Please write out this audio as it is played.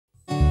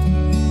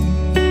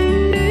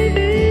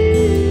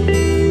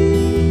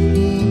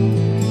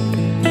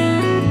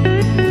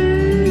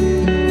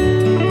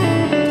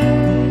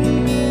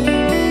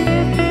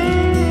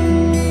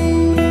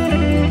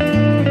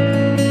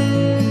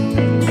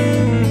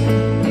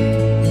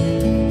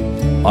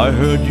I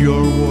heard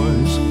your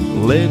voice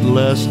late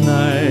last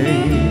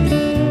night.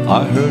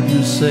 I heard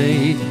you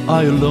say,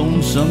 are you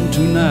lonesome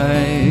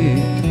tonight?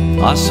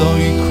 I saw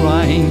you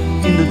crying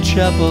in the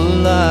chapel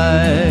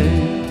light.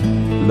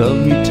 Love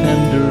me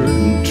tender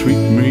and treat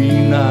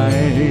me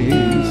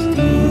nice.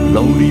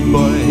 Lonely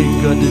boy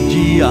got the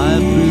GI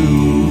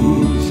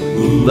blues.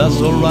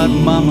 That's alright,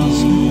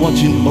 mama's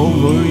watching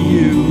over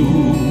you.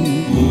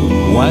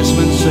 Wise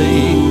men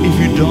say, if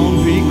you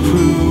don't be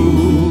cruel,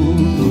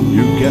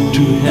 you get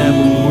to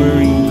heaven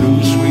wearing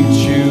blue sweet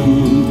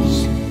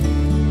shoes.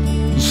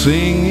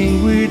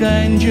 Singing with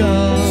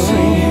angels,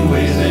 singing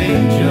with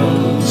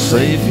angels,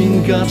 safe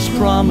in God's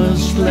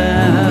promised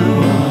land.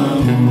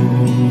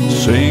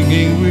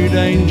 Singing with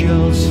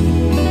angels,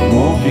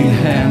 walking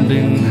hand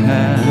in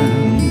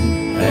hand,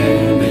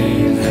 hand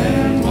in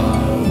hand.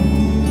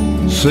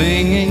 Wow.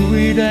 Singing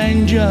with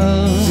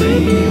angels,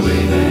 singing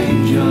with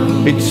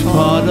angels, it's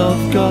part of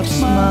God's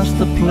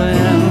master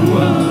plan.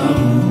 Wow.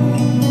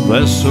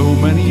 There's so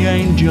many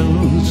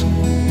angels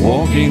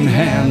walking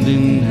hand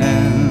in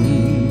hand.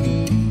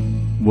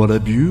 What a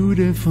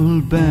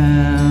beautiful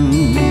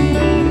band.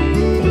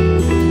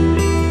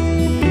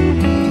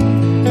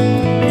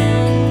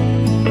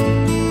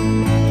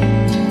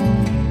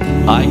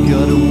 I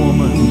got a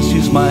woman,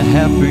 she's my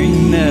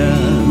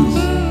happiness.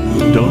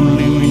 Don't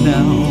leave me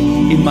now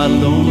in my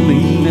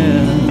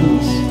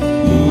loneliness.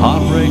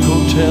 Heartbreak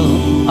Hotel,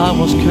 I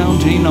was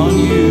counting on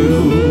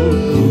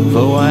you,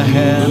 though I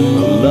had a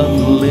lot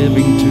of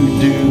living to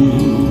do.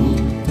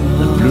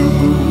 The blue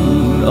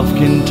moon of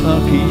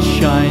Kentucky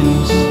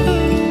shines.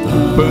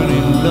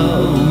 Burning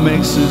love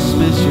makes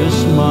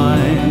suspicious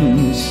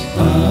minds.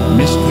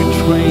 Mystery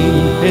train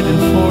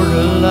heading for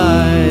the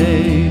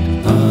light.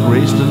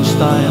 Graced in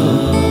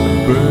style,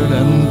 bird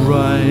and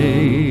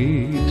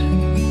bright.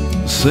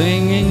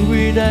 Singing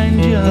with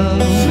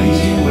angels,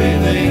 singing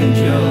with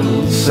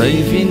angels,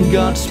 safe in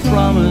God's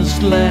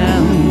promised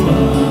land.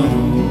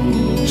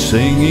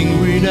 Singing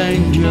with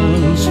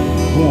angels,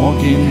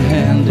 walking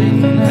hand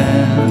in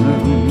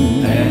hand,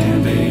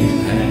 hand in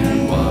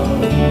hand. Wow.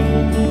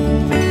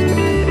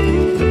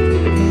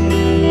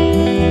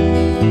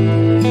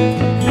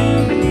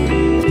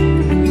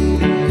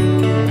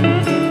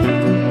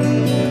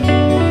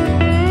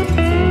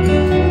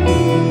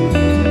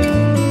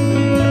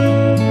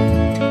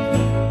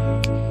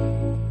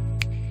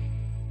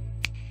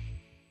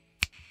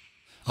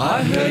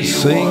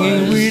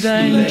 Singing with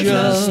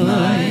angels,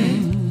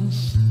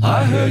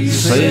 I heard you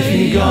safe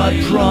in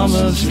God's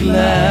promised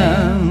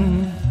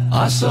land.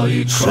 I saw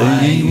you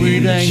singing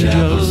with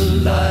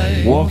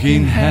angels,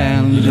 walking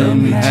hand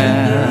in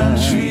hand.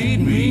 Treat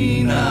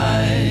me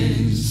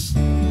nice.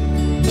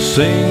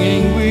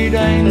 Singing with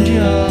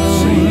angels,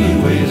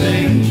 singing with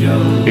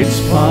angels, it's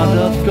part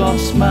of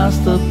God's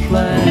master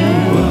plan.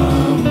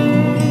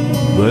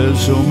 There's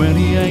so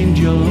many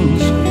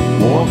angels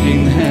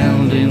walking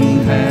hand in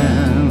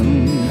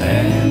hand,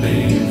 hand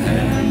in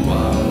hand.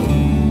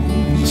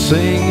 Wow.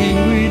 Singing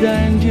with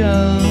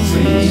angels,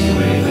 singing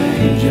with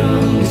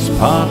angels, it's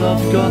part of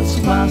God's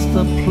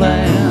master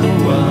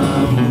plan.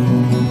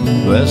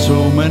 Wow. There's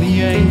so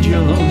many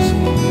angels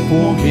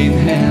walking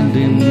hand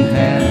in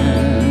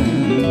hand.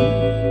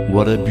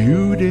 What a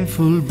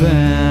beautiful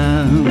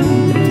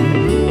band.